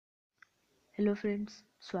Hello friends,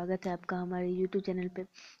 स्वागत है आपका हमारे यूट्यूब चैनल पे।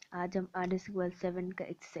 आज हम agarwal 7 का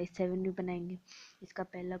एक्सरसाइज 7 भी बनाएंगे। इसका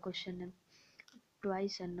पहला क्वेश्चन है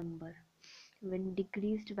twice a number when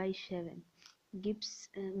decreased bye 7 gives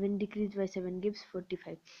when decreased bye 7 gives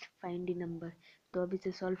 45, find the number. तो अब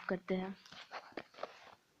इसे सॉल्व करते हैं।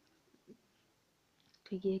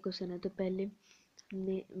 ठीक है, ये क्वेश्चन है। तो पहले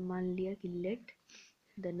हमने मान लिया कि let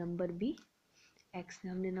the number B x,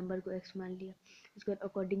 हमने नंबर को एक्स मान लिया। उसके बाद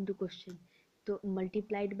अकॉर्डिंग टू क्वेश्चन, तो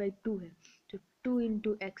मल्टीप्लाइड बाई 2 है तो 2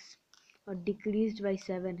 इंटू एक्स, और डिक्रीज बाई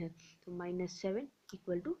 7 है तो -7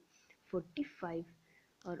 इक्वल टू 45।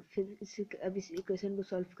 और फिर अब इस इक्वेशन को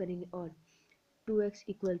सॉल्व करेंगे। और 2x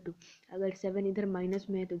इक्वल टू, अगर 7 इधर माइनस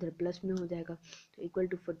में है तो इधर प्लस में हो जाएगा, तो इक्वल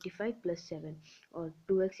टू 45 प्लस 7। और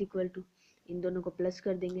 2x इक्वल टू, इन दोनों को प्लस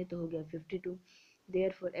कर देंगे तो हो गया 52।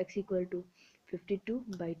 Therefore x equal to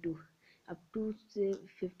 52/2। अब 2 से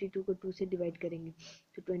 52 को 2 से डिवाइड करेंगे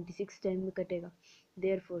तो 26 टाइम में कटेगा।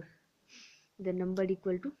 Therefore the number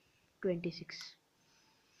equal to 26।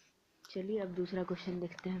 चलिए अब दूसरा क्वेश्चन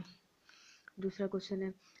देखते हैं। दूसरा क्वेश्चन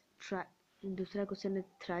है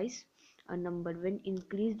thrice a number when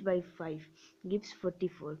increased by 5 gives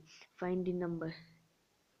 44, find the number.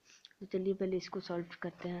 तो चलिए पहले इसको सॉल्व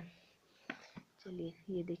करते हैं। चलिए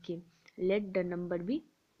ये देखिए, let the number B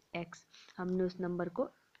x, हमने उस नंबर को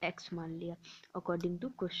एक्स मान लिया according to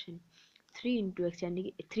question. 3 into x यानी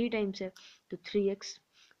कि 3 टाइम्स है तो 3x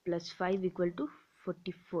प्लस 5 इक्वल टू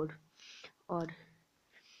 44। और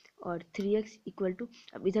 3x इक्वल टू,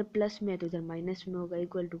 अब इधर प्लस में है तो इधर माइनस में होगा,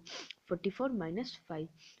 इक्वल टू 44 माइनस 5।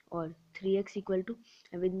 और 3x इक्वल टू,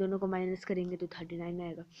 अब इन दोनों को माइनस करेंगे तो 39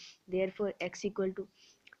 आएगा। Therefore x equal to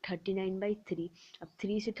 39/3। अब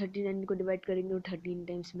 3 से 39 को डिवाइड करेंगे तो 13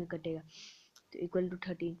 टाइम्स में कटेगा, तो इक्वल टू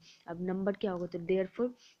 13। अब नंबर क्या होगा, तो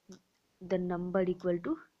therefore the number equal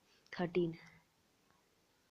to 13।